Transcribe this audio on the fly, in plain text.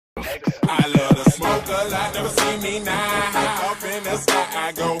I love to smoke a lot, never see me now. Up in the sky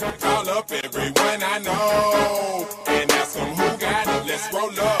I go, call up everyone I know. And ask them who got it, let's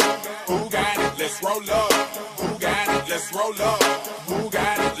roll up. Who got it, let's roll up. Who got it, let's roll up. Who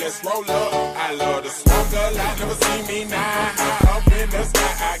got it, let's roll up. I love to smoke a lot, never see me now. Up in the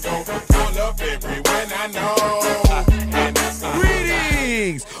sky I go, call up everyone I know. And ask them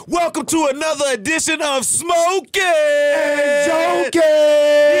Greetings! Welcome to another edition of Smokin and Jokin.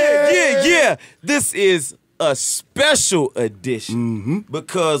 Yeah. This is a special edition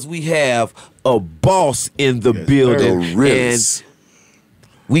because we have a boss in the building. And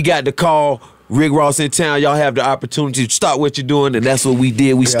we got the call. Rick Ross in town, y'all have the opportunity to start what you're doing, and that's what we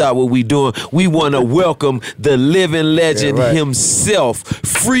did. We start what we doing. We want to welcome the living legend himself,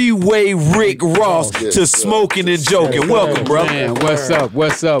 Freeway Rick Ross, to Smokin and Jokin. Welcome, bro. Man, what's up?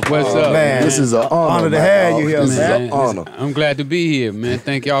 Man, this is an honor to have you here, man. Honor. I'm glad to be here, man.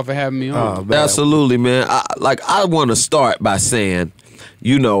 Thank y'all for having me on. Absolutely, man. I want to start by saying,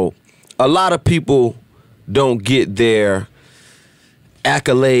 you know, a lot of people don't get their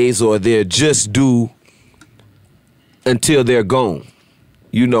accolades or their just due until they're gone,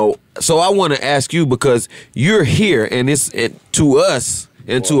 you know. So I want to ask you, because you're here, and to us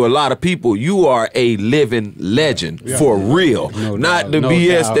and to a lot of people, you are a living legend for real. Not the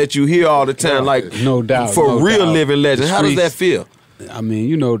BS that you hear all the time, like no doubt, for real living legend. How does that feel? I mean,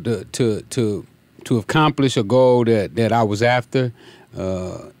 you know, to accomplish a goal that I was after,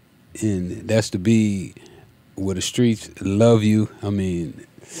 and that's to be where the streets love you. I mean,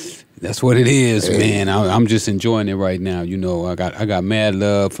 that's what it is, man. I'm just enjoying it right now. You know, I got mad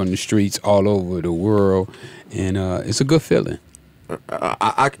love from the streets all over the world, and it's a good feeling.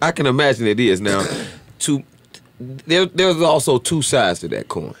 I can imagine it is. Now, there's also two sides to that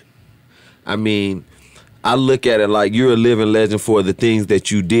coin. I mean, I look at it like you're a living legend for the things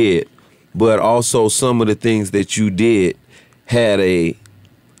that you did, but also some of the things that you did had a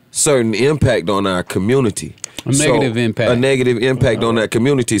certain impact on our community. A negative impact. A negative impact on that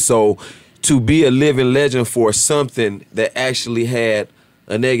community. So to be a living legend for something that actually had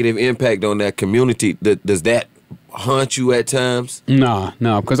a negative impact on that community, does that haunt you at times? Nah,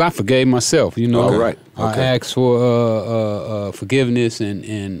 because I forgave myself, you know. Okay. I asked for forgiveness,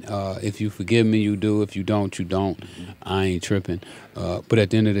 and if you forgive me, you do. If you don't, you don't. I ain't tripping. But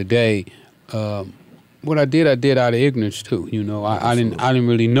at the end of the day, what I did out of ignorance too. You know, I didn't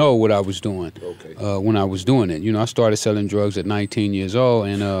really know what I was doing when I was doing it. You know, I started selling drugs at 19 years old,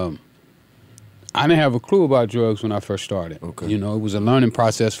 and I didn't have a clue about drugs when I first started. You know, it was a learning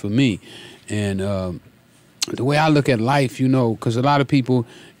process for me, and the way I look at life, you know, because a lot of people,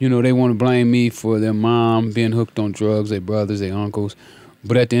 you know, they want to blame me for their mom being hooked on drugs, their brothers, their uncles,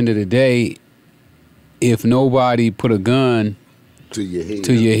 but at the end of the day, if nobody put a gun to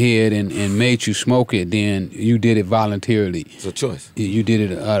your head and made you smoke it, then you did it voluntarily. It's a choice. You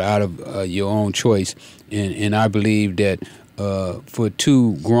did it out of your own choice, and I believe that for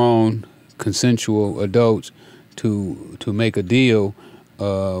two grown consensual adults to make a deal,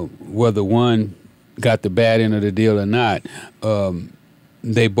 whether one got the bad end of the deal or not,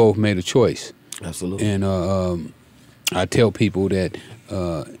 they both made a choice. Absolutely. And I tell people that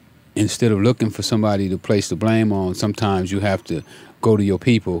instead of looking for somebody to place the blame on, sometimes you have to go to your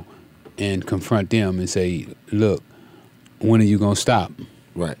people and confront them and say, look, when are you going to stop?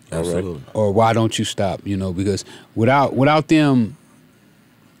 Right, absolutely. Or why don't you stop? You know, because without them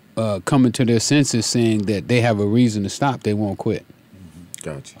coming to their senses saying that they have a reason to stop, they won't quit.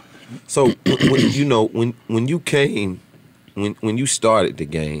 Gotcha. So, you know, when you came, when you started the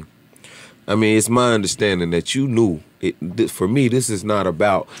game, I mean, it's my understanding that you knew, for me, this is not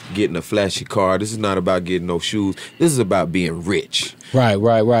about getting a flashy car. This is not about getting no shoes. This is about being rich. Right.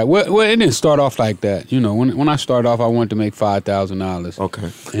 Well, it didn't start off like that. You know, when I started off, I wanted to make $5,000.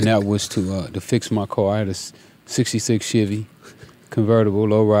 Okay. And that was to fix my car. I had a 66 Chevy convertible,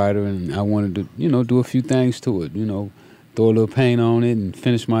 lowrider, and I wanted to, you know, do a few things to it, you know, throw a little paint on it and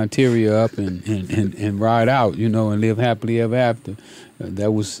finish my interior up and ride out, you know, and live happily ever after.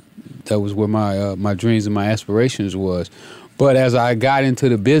 That was where my dreams and my aspirations was. But as I got into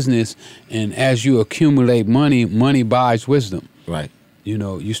the business, and as you accumulate money, money buys wisdom. Right. You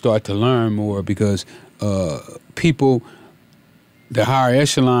know, you start to learn more because people, the higher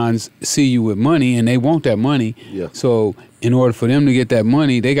echelons, see you with money and they want that money. Yeah. So in order for them to get that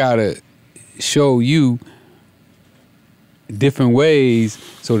money, they gotta show you different ways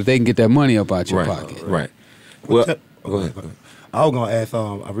so that they can get that money up out your pocket. Right. Well, go ahead. I was gonna ask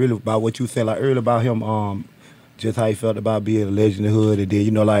really about what you said like earlier about him, just how he felt about being a legend in the hood, and then,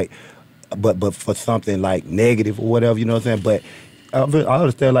 you know, like, but for something like negative or whatever, you know what I'm saying? But I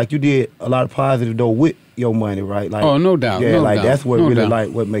understand. Like you did a lot of positive though with your money, right? Like, Oh, no doubt. Yeah, no like doubt, that's what no really doubt. like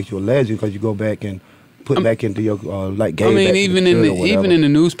what makes you a legend because you go back and put back into your like. I Gave mean, back to even the in hood the or whatever. even in the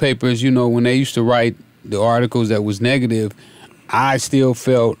newspapers, you know, when they used to write the articles that was negative, I still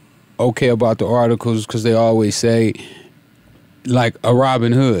felt okay about the articles because they always say like a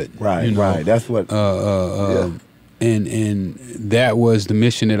Robin Hood, Right, you know? right. That's what. And that was the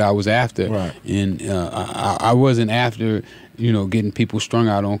mission that I was after. Right. And I wasn't after, you know, getting people strung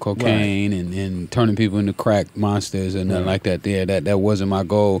out on cocaine and turning people into crack monsters or nothing like that. There, that wasn't my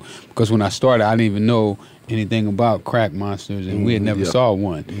goal because when I started, I didn't even know anything about crack monsters, and we had never saw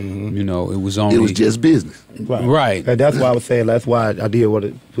one. You know, it was only It was just business. right. And that's why I was saying. That's why I did what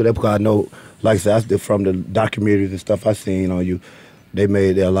because I know, like I said, I did from the documentaries and stuff I seen on you. They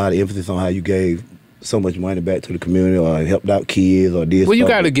made a lot of emphasis on how you gave so much money back to the community or helped out kids or did Well, you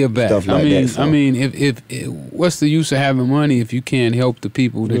stuff- got to give back. stuff like I mean, that, so. I mean, if what's the use of having money if you can't help the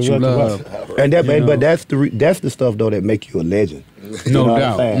people that you love? And that, You know? but that's the stuff though that make you a legend. You No know what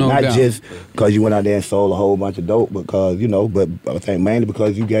doubt, I'm saying? no Not doubt. just because you went out there and sold a whole bunch of dope, because you know, but I think mainly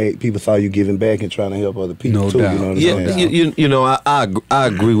because you gave people saw you giving back and trying to help other people No too. doubt. You know what I'm Yeah, saying? you know, I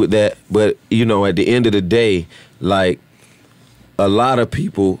agree with that, but you know, at the end of the day, like a lot of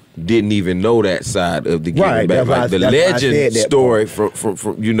people didn't even know that side of the giving Right, back. that's why Like the that's why I legend said that story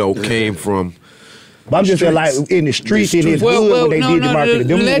from you know came from. But I'm just saying, like in the streets, in his hood, when they did the marketing,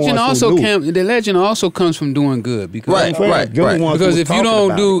 them the the legend ones who also knew. the legend also comes from doing good because Right, right, Them the right. ones who because was if you talking don't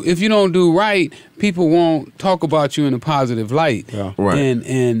about do it. if you don't do right, people won't talk about you in a positive light. Yeah. Right.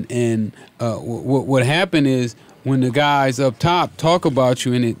 And what happened is when the guys up top talk about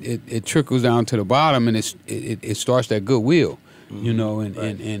you and it trickles down to the bottom and it starts that goodwill, you know,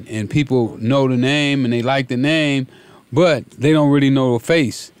 and people know the name and they like the name, but they don't really know the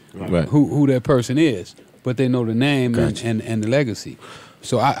face, Right. who that person is, but they know the name Gotcha. and the legacy.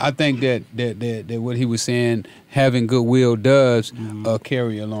 So I think that what he was saying, having goodwill does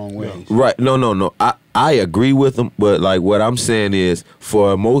carry a long ways. Right. No. I agree with him, but like what I'm saying is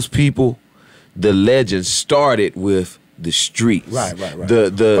for most people, the legend started with the streets. Right.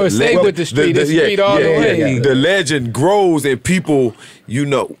 Or stay with the street. It's street all the way. The legend grows and people, you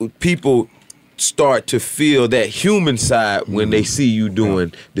know, people start to feel that human side when they see you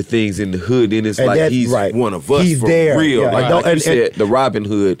doing the things in the hood, and it's And like that's he's right. one of us He's for there. real. Yeah. Like, Right. like you And- said, the Robin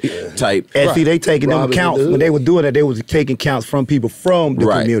Hood type. And see, they taking them Robin counts Hood. when they were doing that. They was taking counts from people from the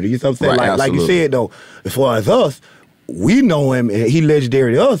Right. community. You know what I'm saying? Right, Like you absolutely. said though, as far as us, we know him and he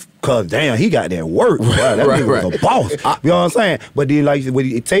legendary to us because damn, he got that work. Wow, that Right, nigga was a boss. You know what I'm saying? But then like you said, when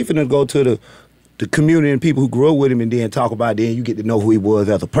it takes for them to go to the community and people who grew up with him and then talk about it, then you get to know who he was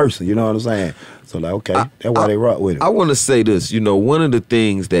as a person. You know what I'm saying? So like, okay, that's why they rock with him. I want to say this. You know, one of the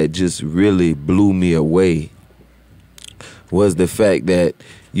things that just really blew me away was the fact that,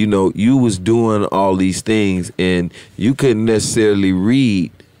 you know, you was doing all these things and you couldn't necessarily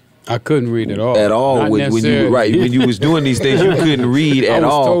read I couldn't read at all. Not when you necessarily. when you was doing these things. You couldn't read at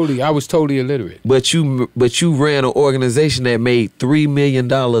all. I was totally illiterate. But you ran an organization that made $3 million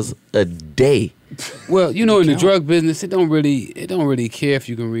a day. Well, you know, in the drug business, it don't really care if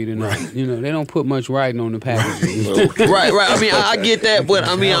you can read or not. You know, they don't put much writing on the packaging. Right. I mean, I get that, but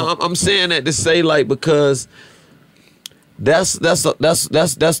I mean, I'm saying that to say like because that's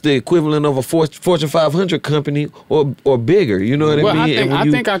the equivalent of a Fortune 500 company or bigger. You know what Well, I mean? And when I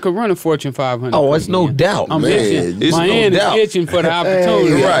you- think I could run a Fortune 500. Oh, it's no company. doubt. I'm Man, itching. it's My no hand doubt. is itching for the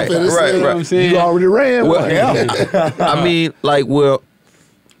opportunity. Hey, Right, I'm finna say, right. You know what I'm saying? You already ran Well, one. Yeah. I mean, like, well,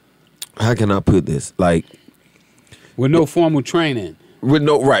 how can I put this? Like, With no formal training. with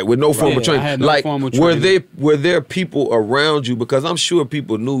no formal I training. had no Like, formal were training. there people around you? Because I'm sure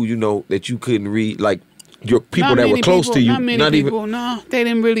people knew, you know, that you couldn't read. Like, your people Not that were many close people- to you, Not many not even. people. No, they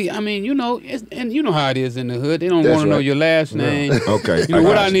didn't really. I mean, you know, and you know how it is in the hood. They don't That's want to know right. your last name. Okay, You know I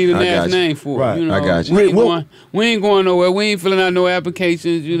what got I you. need a I got last you. name for. Right, You know, I got you. We ain't going nowhere. We ain't filling out no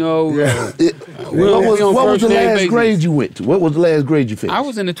applications. You know. What don't was be on the first name last basis. grade you went to? What was the last grade you finished? I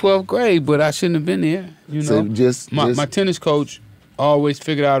was in the 12th grade, but I shouldn't have been there. You So know, just- my tennis coach always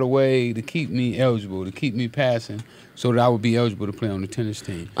figured out a way to keep me eligible, to keep me passing, so that I would be eligible to play on the tennis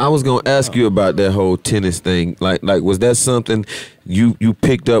team. I was gonna ask you about that whole tennis thing. Like, was that something you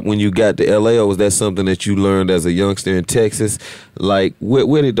picked up when you got to LA, or was that something that you learned as a youngster in Texas? Like,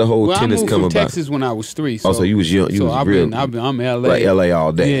 where did the whole Well, tennis I moved come from about? Texas when I was 3. Oh, so you was young. You so was I'm LA. like LA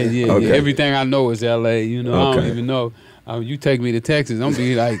all day. Yeah. Okay. Everything I know is LA. You know, I don't Okay. even know. You take me to Texas, I'm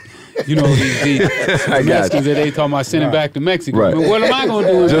be like, you know, these I got Mexicans that they talking about sending back to Mexico. Right. I mean, what am I gonna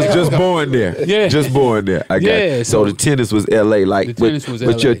do? in Just Mexico? born there. Yeah. Just born there. I got Yeah, you. So the tennis was LA. Like, the tennis was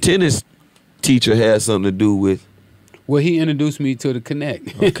but your LA. tennis teacher had something to do with. Well, he introduced me to the Connect.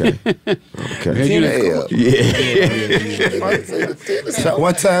 Okay. So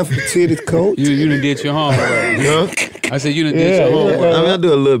one time for the titties coach. You done did your homework. I said you done did your homework. I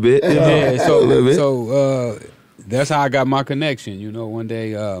do a little bit. Yeah, a little bit. So that's how I got my connection. You know, one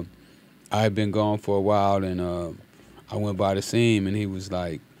day I had been gone for a while, and I went by to see him, and he was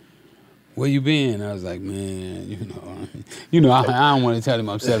like, "Where you been?" I was like, "Man, I don't want to tell him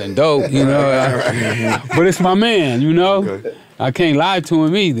I'm selling dope, but it's my man, Okay. I can't lie to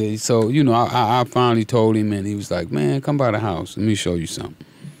him either." So, I finally told him, and he was like, "Man, come by the house. Let me show you something."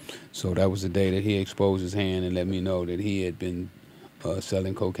 So that was the day that he exposed his hand and let me know that he had been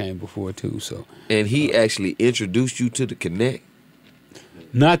selling cocaine before too. So, and he actually introduced you to the Connect.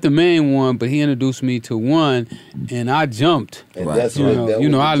 Not the main one, but he introduced me to one, and I jumped. And that's I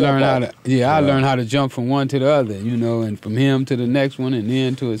learned how to. I learned how to jump from one to the other. And from him to the next one, and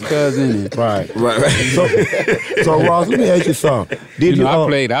then to his cousin. And, right. So Ross, let me ask you something. I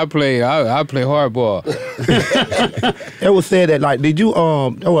played hardball. It was said that I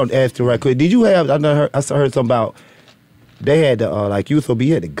want to ask you right quick. Did you have? I heard something about they had the you so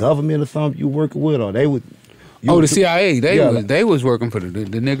be at the government or something you working with, or they would. The CIA. They was working for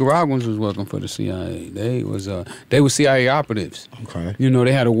the Nicaraguans was working for the CIA. They were CIA operatives. Okay.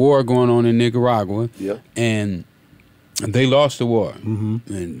 They had a war going on in Nicaragua. Yeah. And they lost the war.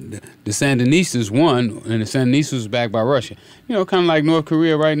 Mm-hmm. And the Sandinistas won, and the Sandinistas was backed by Russia. Kind of like North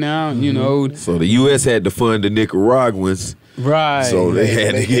Korea right now. Mm-hmm. So the U.S. had to fund the Nicaraguans. Right. So they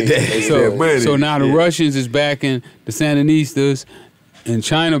had to get that money. So now the Russians is backing the Sandinistas, and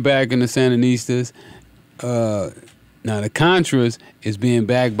China backing the Sandinistas. Now the Contras is being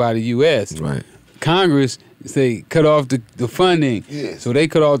backed by the U.S. Right. Congress say cut off the funding. Yes. So they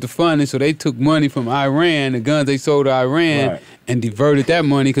cut off the funding. So they took money from Iran, the guns they sold to Iran, Right. and diverted that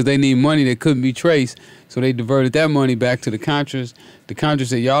money because they need money that couldn't be traced. So they diverted that money back to the Contras. The Contras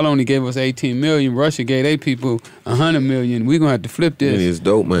said, y'all only gave us $18 million. Russia gave their people $100 million. We're going to have to flip this. It's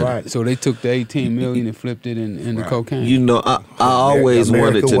dope, man. Right. So they took the $18 million and flipped it in the cocaine. I always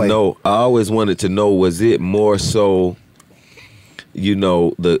wanted to way. know. I always wanted to know, was it more so,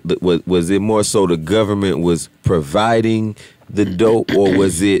 was it more so the government was providing the dope, or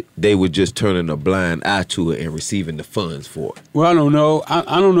was it they were just turning a blind eye to it and receiving the funds for it? Well, I don't know.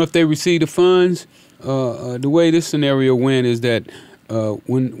 I don't know if they received the funds. The way this scenario went is that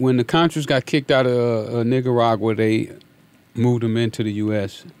when the Contras got kicked out of Nicaragua, they moved them into the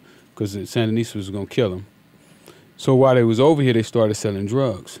U.S. because the Sandinistas was going to kill them. So while they was over here, they started selling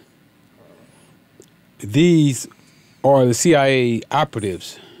drugs. These are the CIA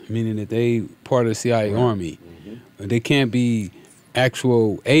operatives, meaning that they part of the CIA Army. Mm-hmm. They can't be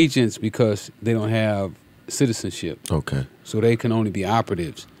actual agents because they don't have citizenship. Okay. So they can only be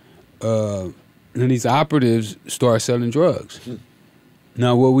operatives. And these operatives start selling drugs.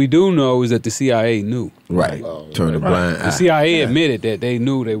 Now, what we do know is that the CIA knew. Right. Turn a blind eye. The CIA admitted that they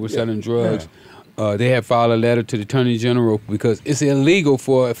knew they were selling drugs. They had filed a letter to the Attorney General because it's illegal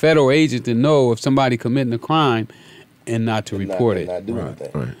for a federal agent to know if somebody committing a crime and not to report it. Not do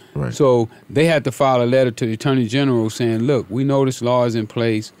anything. Right. So they had to file a letter to the Attorney General saying, look, we know this law is in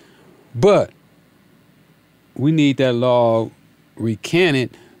place, but we need that law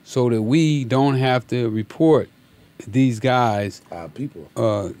recanted so that we don't have to report these guys Our people.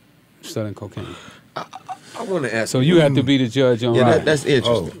 selling cocaine. I want to ask. So you have to be the judge on right. That's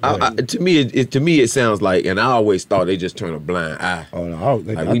interesting. To me, it sounds like, and I always thought they just turn a blind eye. Oh no!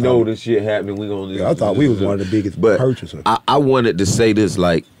 We know this shit happening. We gonna. Yeah, I thought we was one of the biggest purchasers. I wanted to say this,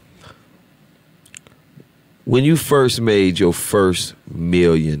 like, when you first made your first $1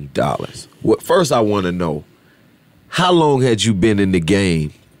 million. First, I want to know, how long had you been in the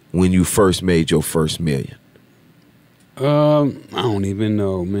game when you first made your first $1 million? I don't even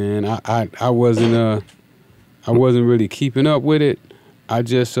know, man. I wasn't really keeping up with it. I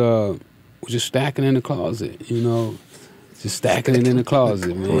just was just stacking in the closet, just stacking it in the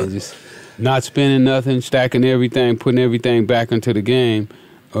closet, man. Just not spending nothing, stacking everything, putting everything back into the game.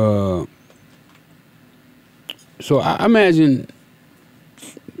 So I imagine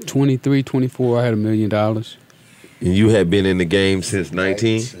 23, 24, I had $1 million. And you had been in the game since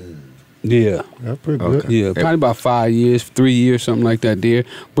 19? Yeah. That's pretty good. Okay. Yeah, probably about 5 years, 3 years, something like that there.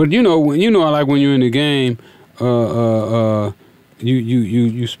 But when you're in the game,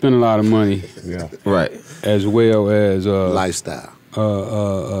 you spend a lot of money. Yeah. Right. As well as Lifestyle.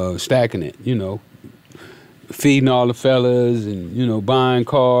 stacking it, feeding all the fellas and, buying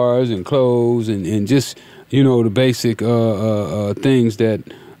cars and clothes and just, the basic things that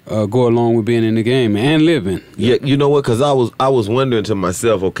go along with being in the game and living. Yeah, you know what? Because I was wondering to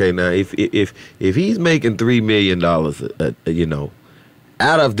myself, okay, now if he's making $3 million, you know,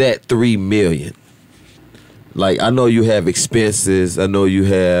 out of that $3 million, like I know you have expenses, I know you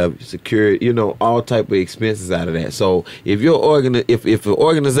have security, you know, all type of expenses out of that. So if if an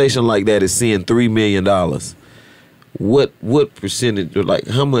organization like that is seeing $3 million, what percentage, or like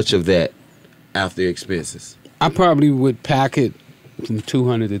how much of that after expenses? I probably would pack it from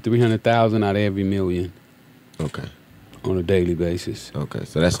 200 to 300,000 out of every million. Okay. On a daily basis. Okay,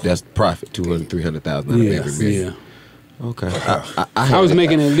 so that's profit, 200, 300,000 out of every million. Yeah. Okay. I was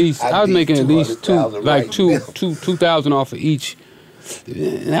making at least two thousand off of each.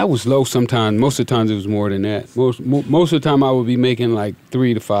 That was low sometimes. Most of the times it was more than that. Most of the time I would be making like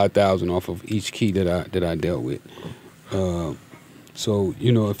 3,000 to 5,000 off of each key that I dealt with. So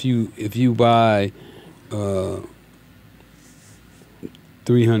you know, if you buy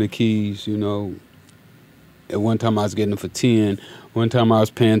 300 keys, you know, at one time I was getting them for 10. One time I was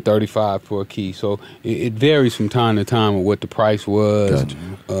paying 35 for a key. So it varies from time to time of what the price was, gotcha.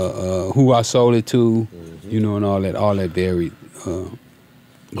 Who I sold it to, you know, and all that varied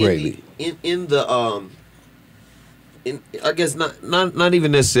greatly. In I guess not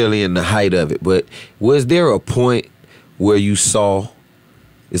even necessarily in the height of it, but was there a point where you saw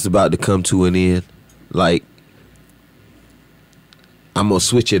it's about to come to an end? Like, I'm going to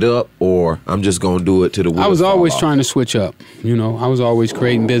switch it up, or I'm just going to do it to the wheels. I was always off. trying to switch up. You know, I was always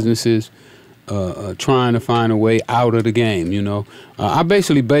creating businesses, trying to find a way out of the game, you know. I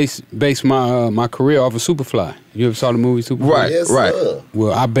basically based my career off of Superfly. You ever saw the movie Superfly? Right, Yes, right. sir.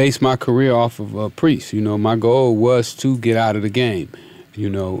 Well, I based my career off of Priest. You know, my goal was to get out of the game, you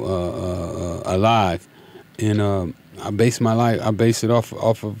know, alive. And I based my life, I based it off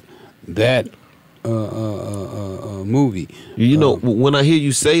of that movie. You know, when I hear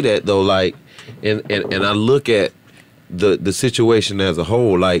you say that though, like, and I look at the situation as a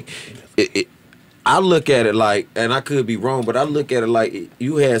whole, like, I look at it like, and I could be wrong, but I look at it like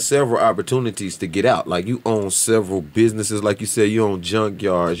you had several opportunities to get out. Like, you own several businesses, like you said, you own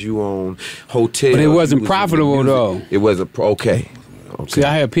junkyards, you own hotels. But it wasn't profitable though. It wasn't okay. See,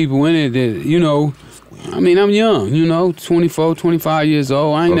 I had people in it that, you know, I mean, I'm young, you know, 24, 25 years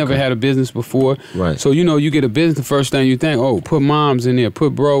old. I ain't never had a business before. Right. So, you know, you get a business, the first thing you think, oh, put moms in there,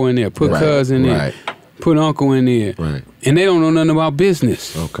 put bro in there, put cuz in there, put uncle in there. Right. And they don't know nothing about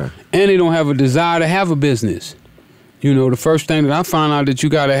business. Okay. And they don't have a desire to have a business. You know, the first thing that I found out that you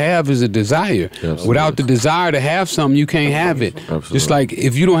got to have is a desire. Absolutely. Without the desire to have something, you can't have it. Absolutely. Just like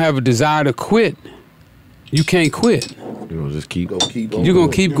if you don't have a desire to quit, you can't quit. You're going to just keep going. You're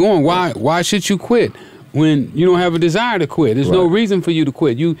going to keep going. Why should you quit when you don't have a desire to quit? There's no reason for you to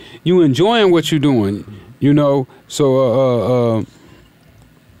quit. You enjoying what you're doing, you know. So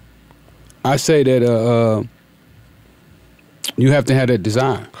I say that you have to have that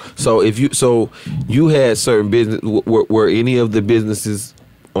desire. So you had certain business. Were any of the businesses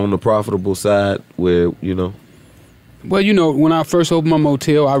on the profitable side where, you know? Well, you know, when I first opened my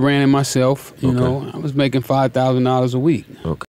motel, I ran it myself. You know, I was making $5,000 a week. Okay.